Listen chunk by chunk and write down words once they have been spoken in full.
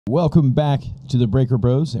Welcome back to the Breaker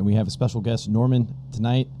Bros, and we have a special guest, Norman,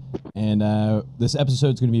 tonight. And this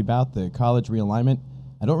episode is going to be about the college realignment.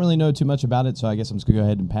 I don't really know too much about it, so I guess I'm just going to go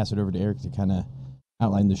ahead and pass it over to Eric to kind of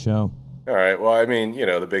outline the show. All right. Well, I mean,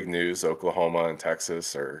 the big news, Oklahoma and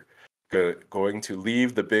Texas are going to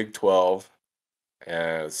leave the Big 12,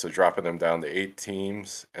 and so dropping them down to 8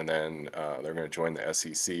 teams, and then they're going to join the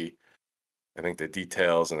SEC. I think the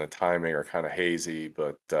details and the timing are kind of hazy,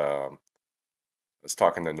 but I was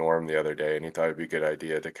talking to Norm the other day, and he thought it'd be a good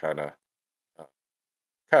idea to kind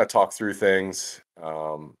of talk through things,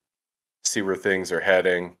 see where things are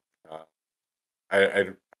heading. Uh, I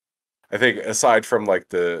I think aside from like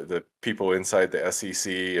the people inside the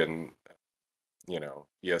SEC and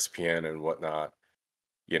ESPN and whatnot,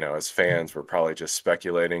 as fans, we're probably just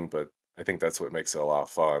speculating, but I think that's what makes it a lot of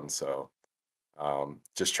fun. So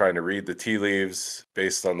just trying to read the tea leaves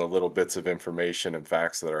based on the little bits of information and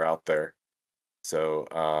facts that are out there. So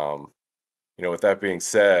with that being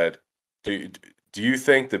said, do do you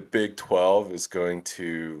think the Big 12 is going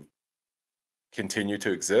to continue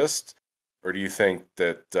to exist, or do you think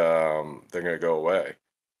that they're going to go away?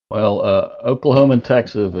 Well, Oklahoma and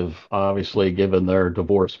Texas have obviously given their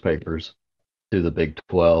divorce papers to the Big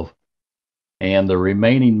 12, and the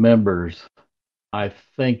remaining members, I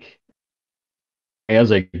think, as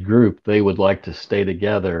a group, they would like to stay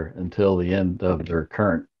together until the end of their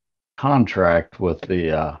current contract with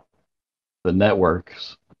the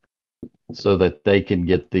networks, so that they can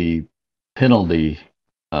get the penalty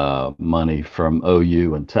money from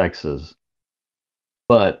OU and Texas.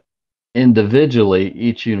 But individually,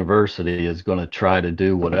 each university is going to try to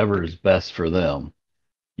do whatever is best for them.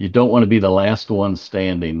 You don't want to be the last one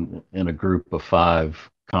standing in a group of five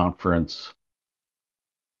conference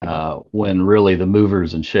when really the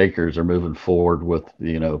movers and shakers are moving forward with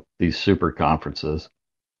these super conferences.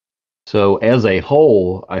 So as a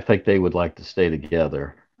whole, I think they would like to stay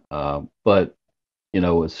together. But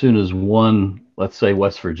as soon as one, let's say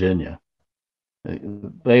West Virginia,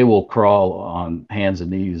 they will crawl on hands and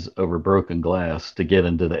knees over broken glass to get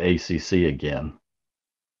into the ACC again.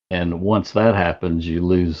 And once that happens, you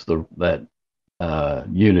lose that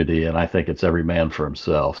unity, and I think it's every man for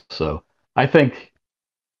himself. So I think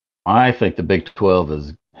the Big 12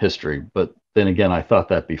 is history, but then again, I thought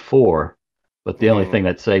that before. But the only thing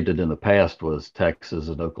that saved it in the past was Texas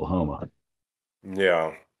and Oklahoma.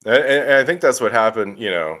 Yeah, and I think that's what happened.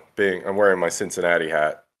 Being I'm wearing my Cincinnati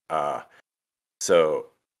hat, so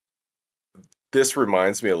this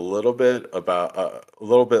reminds me a little bit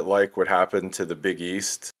like what happened to the Big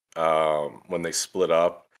East when they split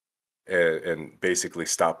up and basically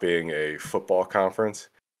stopped being a football conference.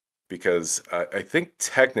 Because I think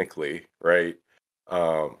technically, right,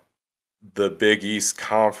 the Big East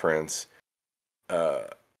Conference, uh,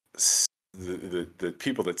 the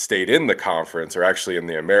people that stayed in the conference are actually in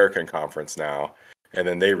the American Conference now, and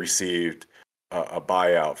then they received a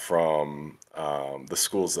buyout from the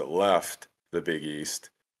schools that left the Big East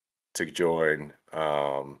to join.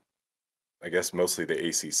 I guess mostly the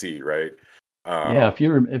ACC, right? Yeah, if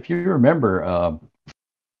you remember,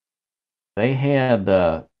 they had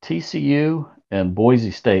TCU and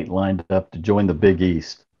Boise State lined up to join the Big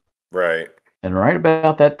East, Right. and right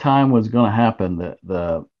about that time was going to happen.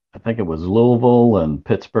 The I think it was Louisville and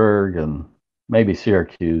Pittsburgh and maybe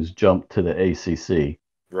Syracuse jumped to the ACC,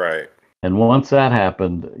 Right. and once that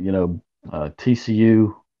happened,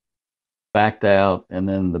 TCU backed out, and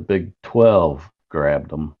then the Big 12 grabbed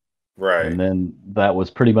them. Right. And then that was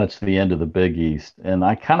pretty much the end of the Big East. And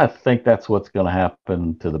I kind of think that's what's going to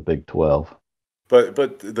happen to the Big 12. But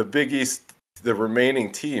the Big East, the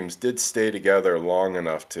remaining teams did stay together long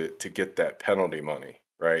enough to get that penalty money,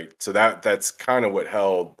 right? So that's kind of what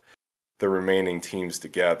held the remaining teams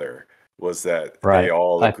together, was that they Right.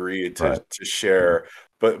 all agreed Right. to share,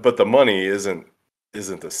 but the money isn't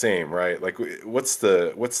the same, right? Like what's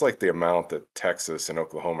like the amount that Texas and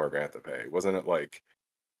Oklahoma are going to have to pay? Wasn't it like,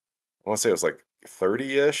 I want to say it was like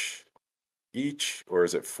 30-ish each, or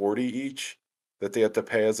is it 40 each that they have to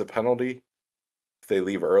pay as a penalty if they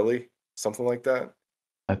leave early, something like that?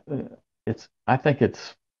 I, it's. I think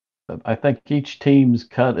it's. I think each team's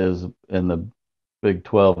cut is in the Big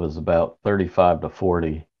 12 is about 35 to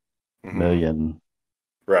 40 Hmm. million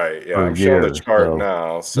Right. Yeah, per I'm showing the year. chart So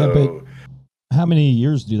now. Yeah, but So how many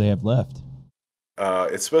years do they have left?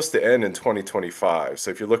 it's supposed to end in 2025. So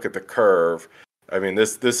if you look at the curve, I mean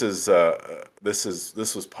this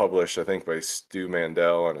was published, I think, by Stu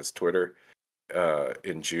Mandel on his Twitter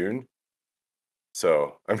in June.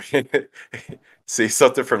 So I mean, see,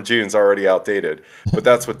 something from June's already outdated, but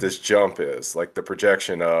that's what this jump is. Like the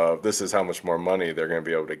projection of this is how much more money they're going to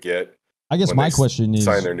be able to get I guess my question is,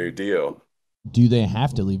 sign their new deal. do they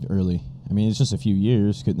have to leave early? I mean, it's just a few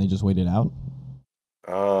years. Couldn't they just wait it out?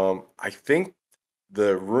 I think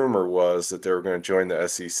the rumor was that they were going to join the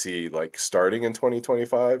SEC like starting in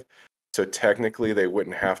 2025. So technically they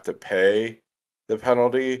wouldn't have to pay the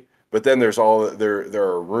penalty. But then there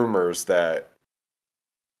are rumors that,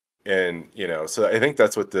 and so I think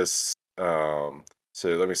that's what this so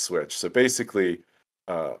let me switch. So basically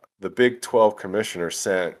the Big 12 commissioner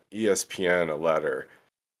sent ESPN a letter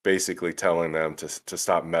basically telling them to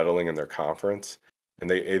stop meddling in their conference. And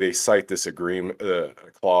they cite this agreement, a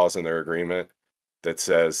clause in their agreement that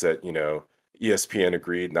says that, ESPN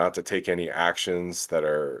agreed not to take any actions that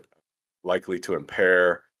are likely to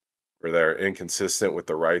impair or that are inconsistent with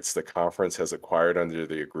the rights the conference has acquired under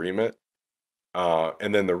the agreement.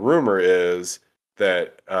 And then the rumor is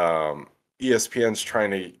that ESPN's trying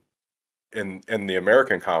to, and the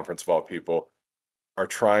American Conference of all people, are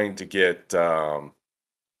trying to get 2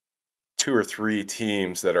 or 3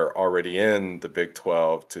 teams that are already in the Big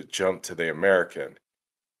 12 to jump to the American.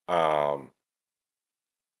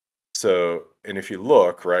 So, and if you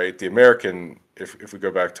look, right, the American, if we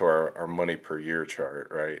go back to our money per year chart,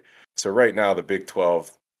 right? So right now the Big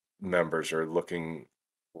 12 members are looking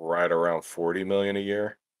right around 40 million a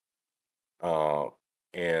year.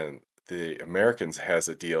 And the Americans has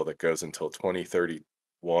a deal that goes until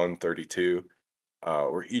 2031, 32,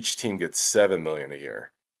 where each team gets 7 million a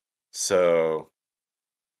year. So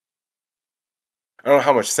I don't know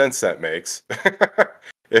how much sense that makes.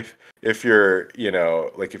 If you're,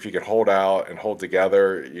 like if you can hold out and hold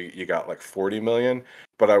together, you got like 40 million.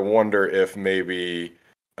 But I wonder if maybe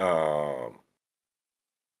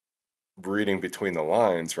reading between the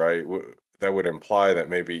lines, right, that would imply that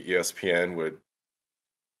maybe ESPN would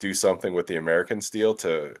do something with the Americans deal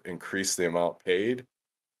to increase the amount paid,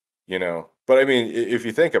 But I mean, if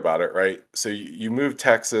you think about it, right, so you move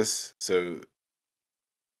Texas, so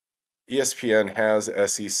ESPN has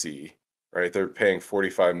SEC, right? They're paying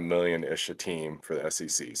 45 million-ish a team for the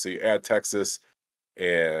SEC. So you add Texas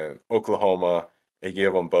and Oklahoma and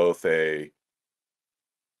give them both a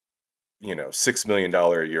 $6 million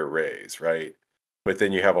a year raise, right? But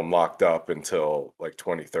then you have them locked up until like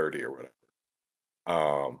 2030 or whatever.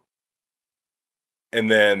 And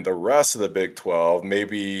then the rest of the Big 12,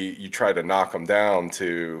 maybe you try to knock them down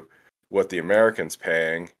to what the Americans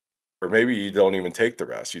paying, or maybe you don't even take the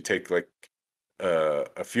rest. You take like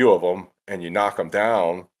a few of them and you knock them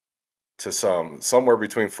down to somewhere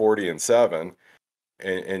between 40 and 7,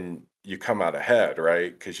 and you come out ahead,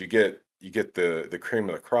 right? Because you get the cream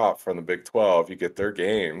of the crop from the Big 12. You get their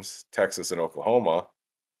games, Texas and Oklahoma,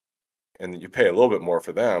 and you pay a little bit more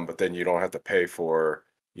for them, but then you don't have to pay for,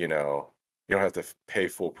 you don't have to pay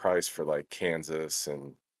full price for like Kansas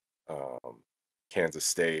and Kansas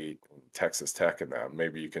State and Texas Tech and them.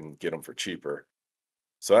 Maybe you can get them for cheaper.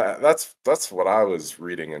 So that's what I was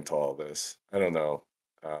reading into all this. I don't know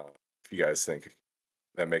if you guys think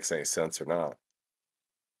that makes any sense or not.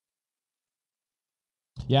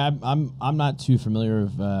 Yeah, I'm not too familiar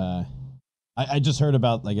with. I just heard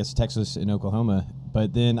about, I guess, Texas and Oklahoma,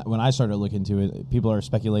 but then when I started looking into it, people are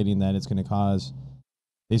speculating that it's going to cause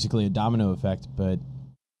basically a domino effect. But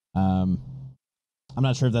I'm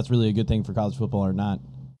not sure if that's really a good thing for college football or not.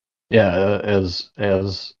 Yeah,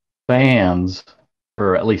 as fans,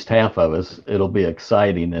 for at least half of us, it'll be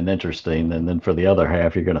exciting and interesting, and then for the other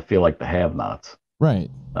half, you're going to feel like the have-nots.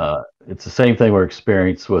 Right. It's the same thing we're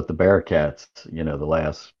experiencing with the Bearcats. The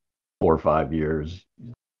last 4 or 5 years,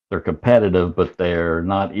 they're competitive, but they're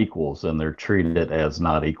not equals, and they're treated as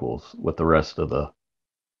not equals with the rest of the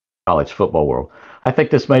college football world. I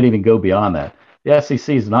think this might even go beyond that. The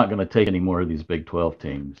SEC is not going to take any more of these Big 12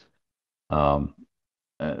 teams. And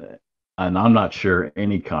I'm not sure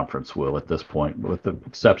any conference will at this point, with the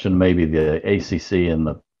exception maybe the ACC and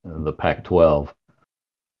the Pac-12.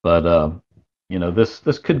 But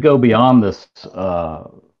this could go beyond this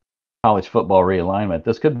college football realignment.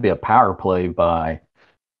 This could be a power play by,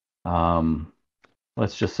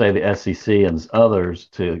 let's just say, the SEC and others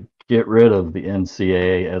to get rid of the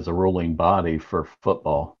NCAA as a ruling body for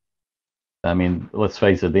football. I mean, let's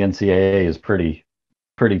face it, the NCAA is pretty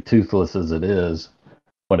toothless as it is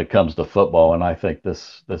when it comes to football, and I think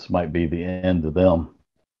this might be the end of them.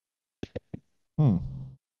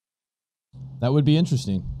 That would be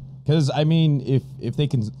interesting, because I mean, if they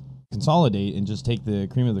can consolidate and just take the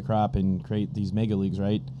cream of the crop and create these mega leagues,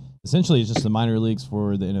 right? Essentially, it's just the minor leagues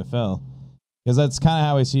for the NFL, because that's kind of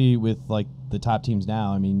how I see with like the top teams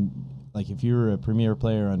now. I mean, like if you're a premier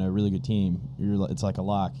player on a really good team, it's like a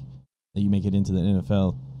lock that you make it into the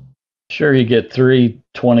NFL. Sure, you get 3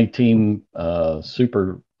 20-team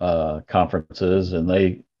super conferences, and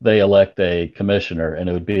they elect a commissioner, and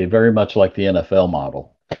it would be very much like the NFL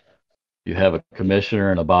model. You have a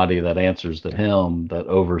commissioner and a body that answers to him that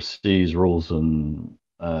oversees rules and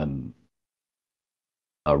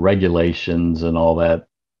regulations and all that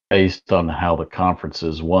based on how the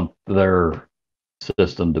conferences want their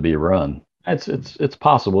system to be run. It's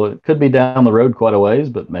possible. It could be down the road quite a ways,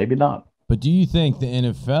 but maybe not. But do you think the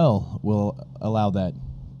NFL will allow that?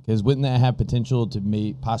 Because wouldn't that have potential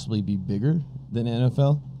to possibly be bigger than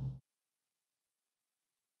NFL?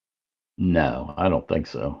 No, I don't think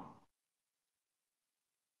so.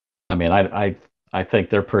 I mean, I think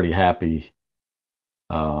they're pretty happy.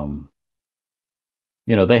 Um,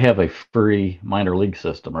 they have a free minor league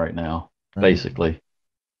system right now, Right. basically.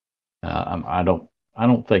 I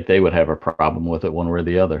don't think they would have a problem with it one way or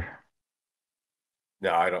the other.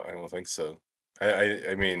 No, I don't think so.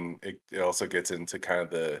 I mean, it also gets into kind of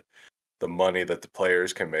the money that the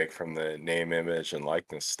players can make from the name, image, and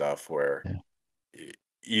likeness stuff. Where Yeah.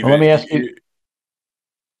 Well, let even me ask you.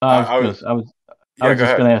 I was I yeah, was go just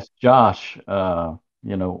ahead. going to ask Josh.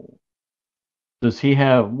 Does he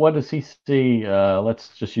have? What does he see? Let's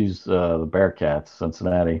just use the Bearcats,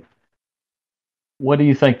 Cincinnati. What do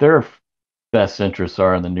you think their best interests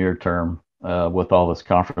are in the near term with all this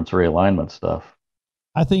conference realignment stuff?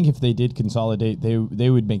 I think if they did consolidate, they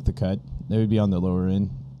would make the cut. They would be on the lower end.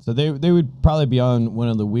 So they would probably be on one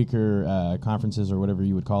of the weaker conferences or whatever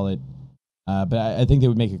you would call it. But I think they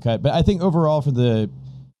would make a cut. But I think overall for the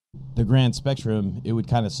grand spectrum, it would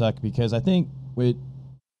kind of suck because I think what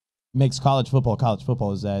makes college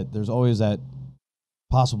football is that there's always that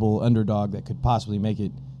possible underdog that could possibly make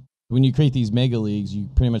it. When you create these mega leagues, you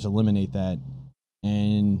pretty much eliminate that,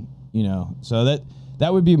 and so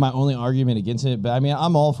that would be my only argument against it. But I mean,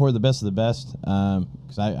 I'm all for the best of the best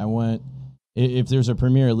because I want if there's a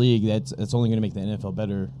Premier League, that's only going to make the NFL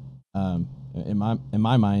better in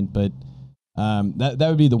my mind. But that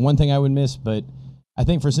would be the one thing I would miss. But I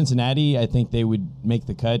think for Cincinnati, I think they would make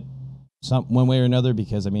the cut one way or another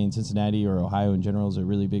because I mean Cincinnati or Ohio in general is a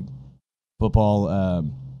really big football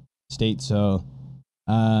state. So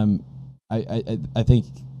I think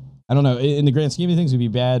I don't know in the grand scheme of things it would be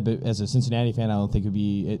bad, but as a Cincinnati fan, I don't think it would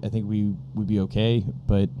be. I think we would be okay,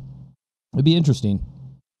 but it'd be interesting.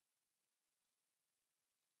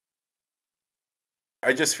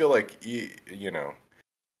 I just feel like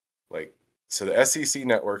like so the SEC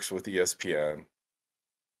networks with ESPN,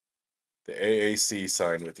 the AAC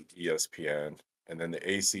signed with ESPN, and then the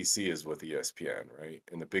ACC is with ESPN, right?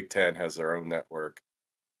 And the Big Ten has their own network,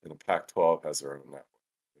 and the Pac-12 has their own network.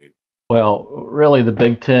 Right? Well, really, the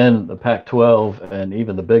Big Ten, the Pac-12, and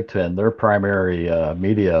even the Big Ten, their primary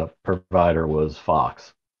media provider was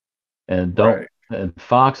Fox, and Right.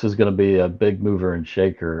 Fox is going to be a big mover and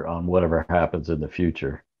shaker on whatever happens in the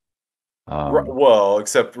future. Well,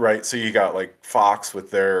 except right, so you got like Fox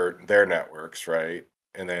with their networks, right?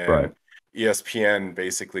 And Right, then ESPN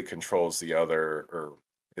basically controls the other or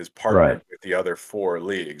is partnered right. with the other four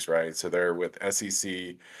leagues, right? So they're with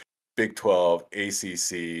SEC, Big 12,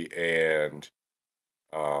 ACC, and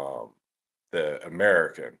um, the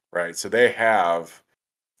American, right? So they have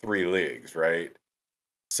three leagues, right?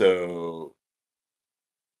 So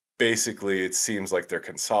basically, it seems like they're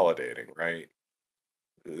consolidating, right?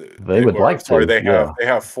 They would like Or to, yeah. they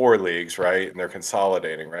have four leagues, right? And they're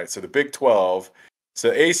consolidating, right? So the Big 12, so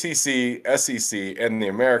ACC, SEC, and the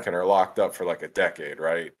American are locked up for like a decade,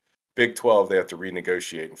 right? Big 12, they have to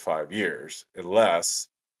renegotiate in 5 years unless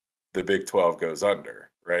the Big 12 goes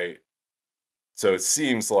under, right? So it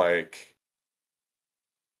seems like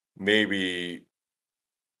maybe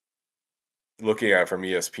looking at it from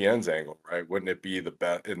ESPN's angle, right? Wouldn't it be the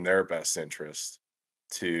best in their best interest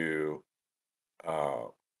to uh,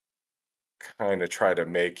 kind of try to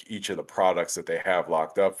make each of the products that they have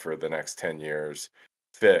locked up for the next 10 years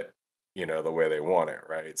fit, the way they want it,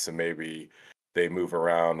 right? So maybe they move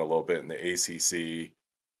around a little bit in the ACC,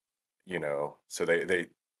 so they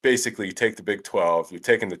basically take the Big 12, you've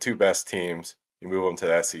taken the two best teams, you move them to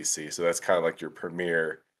the SEC. So that's kind of like your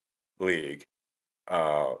premier league.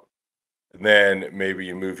 Uh, and then maybe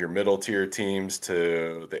you move your middle tier teams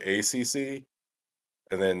to the ACC,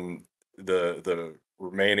 and then the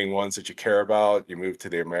remaining ones that you care about, you move to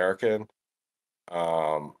the American,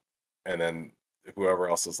 um, and then whoever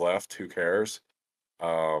else is left, who cares?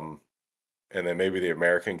 Um, and then maybe the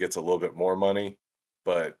American gets a little bit more money,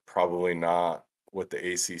 but probably not what the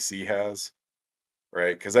ACC has,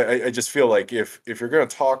 right? Because I just feel like if you're going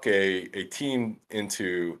to talk a team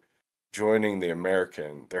into joining the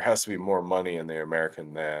American, there has to be more money in the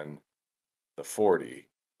American than the 40,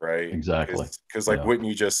 right? Exactly. Because like, wouldn't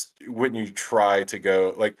you try to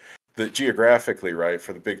go like the geographically, right,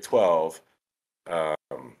 for the Big 12?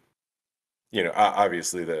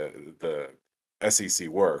 Obviously the SEC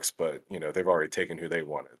works, but they've already taken who they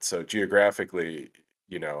wanted. So geographically,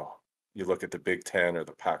 you look at the Big 10 or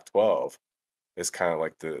the Pac-12, it's kind of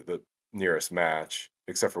like the nearest match,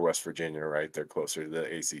 except for West Virginia, right? They're closer to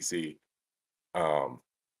the ACC.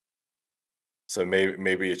 So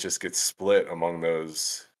maybe it just gets split among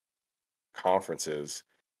those conferences,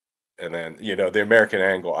 and then the American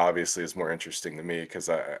angle obviously is more interesting to me because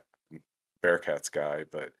I'm a Bearcats guy,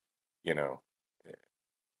 but you know,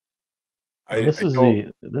 Well, I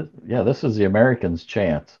don't. this is the Americans'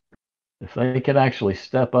 chance. If they can actually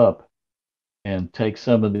step up and take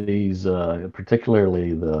some of these,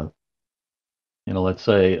 particularly let's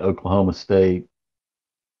say Oklahoma State,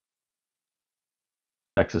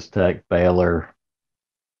 Texas Tech, Baylor,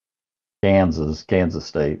 Kansas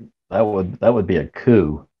State, that would be a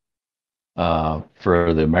coup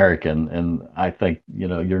for the American. And I think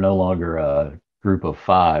you're no longer a group of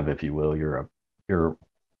five, if you will. You're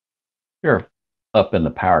up in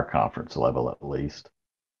the power conference level at least.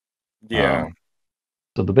 Yeah.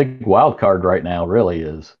 So the big wild card right now really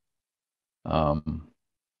is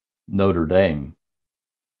Notre Dame.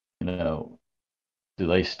 Do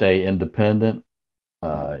they stay independent?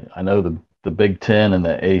 I know the Big Ten and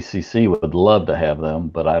the ACC would love to have them,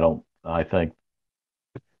 but I don't. I think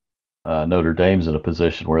Notre Dame's in a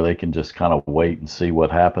position where they can just kind of wait and see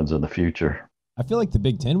what happens in the future. I feel like the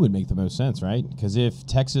Big Ten would make the most sense, right? Because if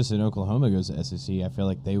Texas and Oklahoma goes to SEC, I feel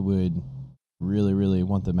like they would really, really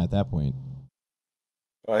want them at that point.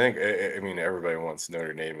 Well, I mean everybody wants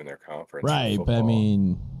Notre Dame in their conference, right?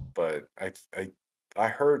 But I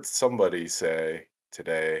heard somebody say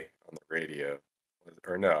today on the radio,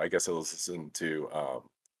 or no, I guess I was listening to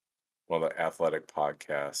one of the athletic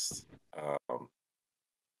podcasts.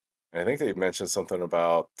 And I think they mentioned something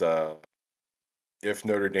about if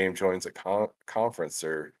Notre Dame joins a conference,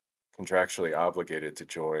 they're contractually obligated to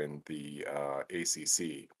join the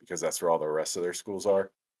ACC because that's where all the rest of their schools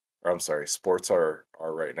are. Or I'm sorry, sports are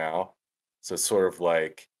right now. So it's sort of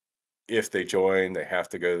like if they join, they have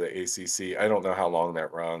to go to the ACC. I don't know how long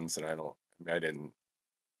that runs, and I didn't.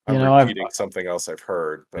 I'm repeating something else I've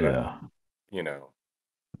heard, but I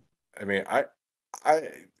mean,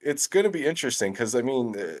 it's going to be interesting because I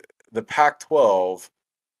mean, the Pac-12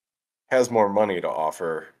 has more money to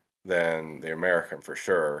offer than the American for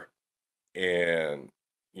sure, and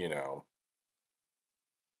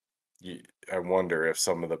I wonder if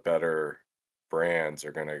some of the better brands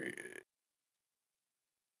are going to.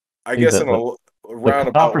 I guess in a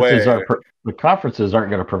roundabout way, the conferences aren't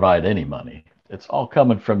going to provide any money. It's all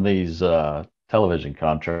coming from these television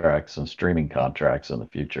contracts and streaming contracts in the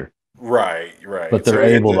future. Right. But they're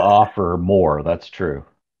able to offer more. That's true.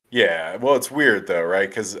 Yeah. Well, it's weird though, right?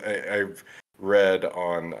 Because I've read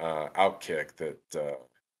on Outkick that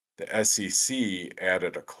the SEC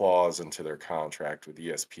added a clause into their contract with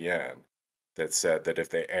ESPN that said that if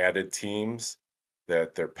they added teams,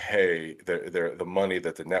 that the money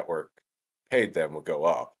that the network paid them would go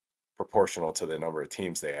up proportional to the number of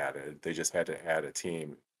teams they added. They just had to add a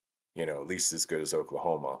team, at least as good as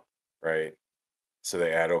Oklahoma, right? So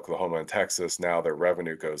they add Oklahoma and Texas. Now their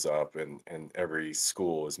revenue goes up, and every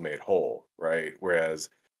school is made whole, right? Whereas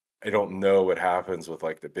I don't know what happens with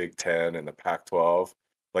like the Big Ten and the Pac-12.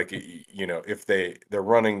 Like if they're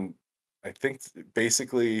running, I think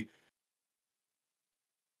basically.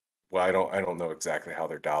 Well, I don't know exactly how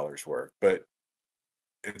their dollars work, but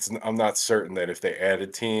I'm not certain that if they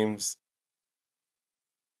added teams,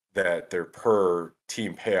 that their per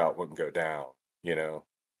team payout wouldn't go down.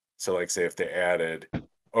 So like say if they added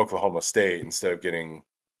Oklahoma State instead of getting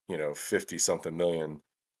 50 something million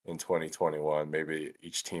in 2021, maybe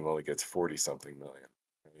each team only gets 40 something million.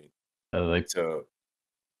 So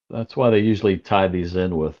that's why they usually tie these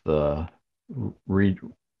in with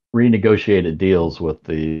renegotiated deals with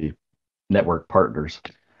the network partners.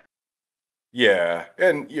 Yeah,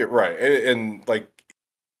 and you're right, and like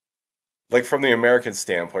from the American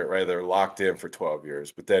standpoint, right? They're locked in for 12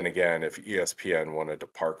 years. But then again, if ESPN wanted to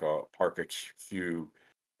park a few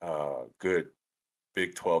good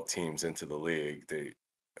Big 12 teams into the league,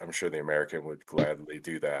 I'm sure the American would gladly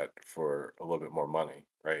do that for a little bit more money,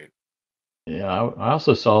 right? Yeah, I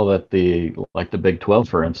also saw that the Big 12,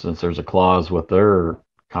 for instance, there's a clause with their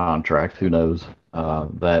contract. Who knows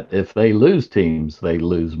that if they lose teams, they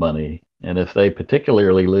lose money, and if they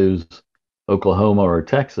particularly lose Oklahoma or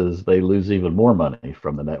Texas, they lose even more money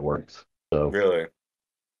from the networks. So really,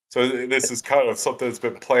 so this is kind of something that's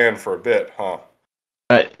been planned for a bit, huh?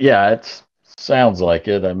 Yeah, it's Sounds like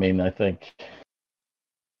it. I mean, I think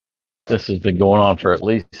this has been going on for at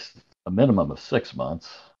least a minimum of 6 months.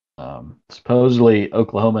 Supposedly,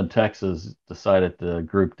 Oklahoma and Texas decided to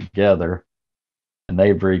group together, and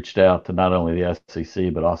they've reached out to not only the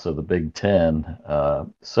SEC but also the Big Ten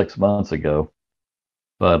 6 months ago.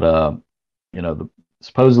 But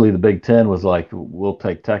supposedly the Big Ten was like, "We'll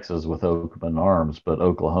take Texas with open arms," but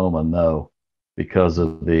Oklahoma no, because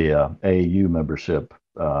of the AAU membership.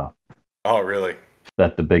 Oh, really?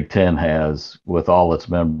 That the Big Ten has with all its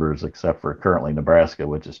members, except for currently Nebraska,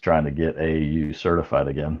 which is trying to get AAU certified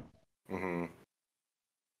again. Mm-hmm.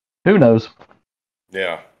 Who knows?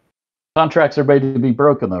 Yeah. Contracts are made to be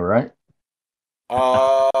broken, though, right?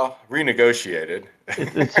 Renegotiated.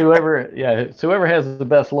 It's whoever, it's whoever has the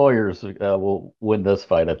best lawyers will win this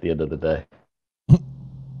fight at the end of the day.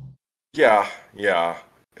 Yeah.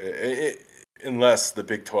 Unless the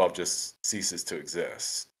Big 12 just ceases to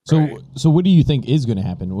exist. Right? So what do you think is going to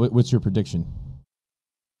happen? What's your prediction?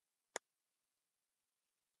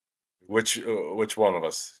 Which one of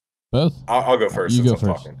us? Both. I'll go first. You since go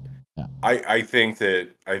I'm first. Talking. Yeah. I think that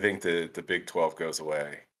the Big 12 goes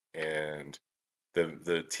away and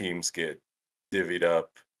the teams get divvied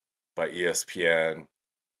up by ESPN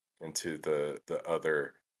into the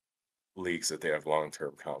other leagues that they have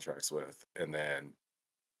long-term contracts with, and then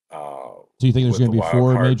So you think there's going to be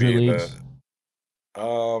 4 major leagues,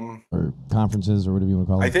 or conferences, or whatever you want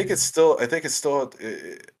to call it? I think it's still.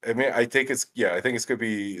 I mean, I think it's going to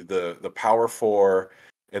be the Power Four,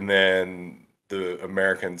 and then the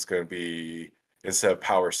American's going to be, instead of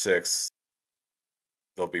Power Six,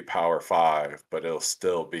 they'll be Power Five, but it'll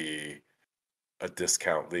still be a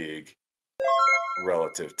discount league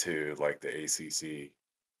relative to like the ACC.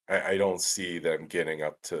 I don't see them getting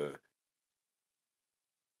up to.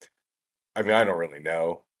 I mean, I don't really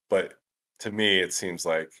know, but to me, it seems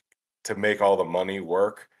like to make all the money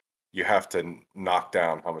work, you have to knock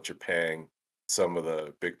down how much you're paying some of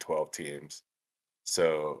the Big 12 teams.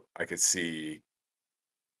 So I could see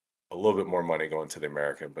a little bit more money going to the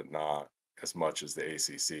American, but not as much as the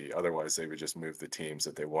ACC. Otherwise, they would just move the teams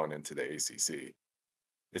that they want into the ACC.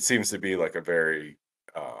 It seems to be like a very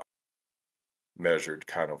measured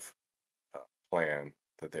kind of plan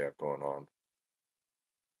that they have going on.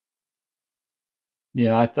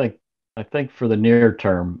 Yeah, I think for the near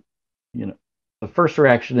term, the first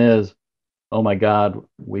reaction is, oh my God,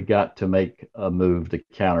 we got to make a move to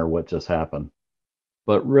counter what just happened.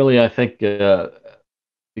 But really, I think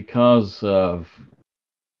because of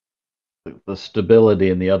the stability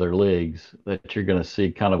in the other leagues, that you're going to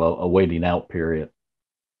see kind of a waiting out period.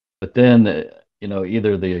 But then,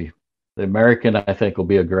 either the American, I think, will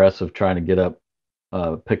be aggressive trying to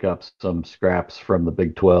pick up some scraps from the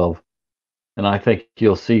Big 12. And I think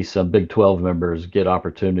you'll see some Big 12 members get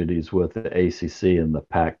opportunities with the ACC and the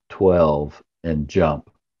Pac-12 and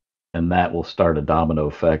jump. And that will start a domino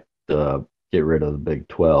effect, get rid of the Big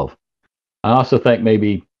 12. I also think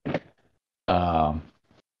maybe you're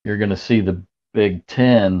going to see the Big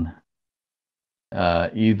 10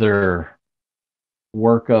 either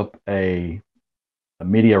work up a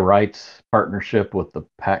media rights partnership with the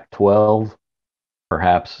Pac-12.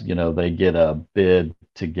 Perhaps, they get a bid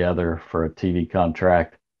together for a TV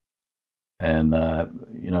contract and,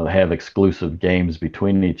 have exclusive games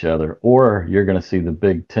between each other. Or you're going to see the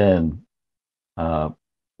Big 10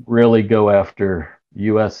 really go after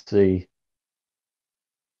USC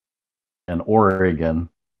and Oregon.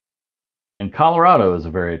 And Colorado is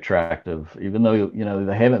very attractive, even though,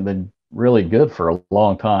 they haven't been really good for a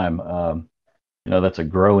long time. That's a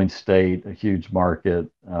growing state, a huge market.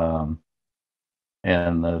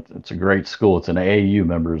 And it's a great school. It's an AAU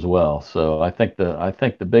member as well. So I think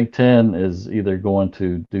the Big Ten is either going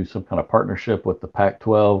to do some kind of partnership with the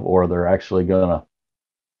Pac-12, or they're actually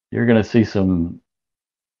you're going to see some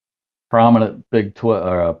prominent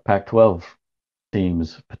Pac-12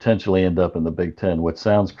 teams potentially end up in the Big Ten, which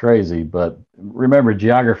sounds crazy, but remember,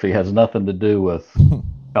 geography has nothing to do with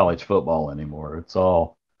college football anymore. It's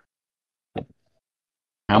all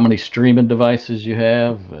how many streaming devices you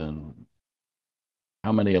have and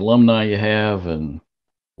how many alumni you have and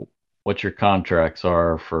what your contracts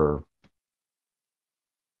are for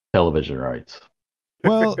television rights.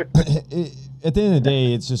 Well, at the end of the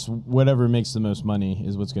day, it's just whatever makes the most money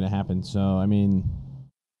is what's going to happen. So, I mean,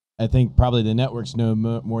 I think probably the networks know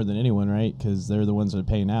more than anyone, right? Because they're the ones that are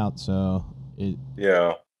paying out. So,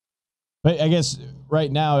 yeah. But I guess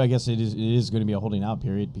right now, it is going to be a holding out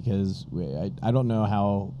period because I don't know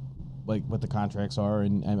how, like, what the contracts are,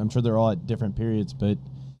 and I'm sure they're all at different periods, but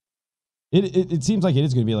it seems like it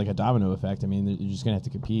is going to be like a domino effect. I mean, you're just going to have to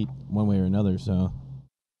compete one way or another. So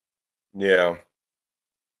Yeah,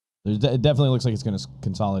 It definitely looks like it's going to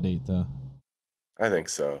consolidate, though. I think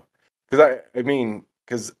so.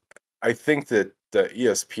 Because I think that the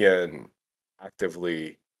ESPN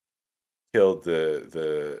actively killed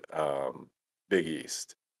the Big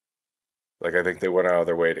East. Like I think they went out of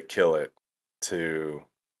their way to kill it to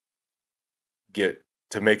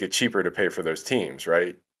make it cheaper to pay for those teams,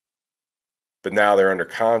 right? But now they're under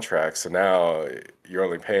contract, so now you're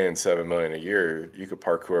only paying $7 million a year. You could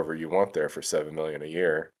park whoever you want there for $7 million a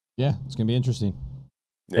year. Yeah, it's going to be interesting.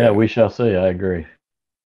 Yeah, we shall see. I agree.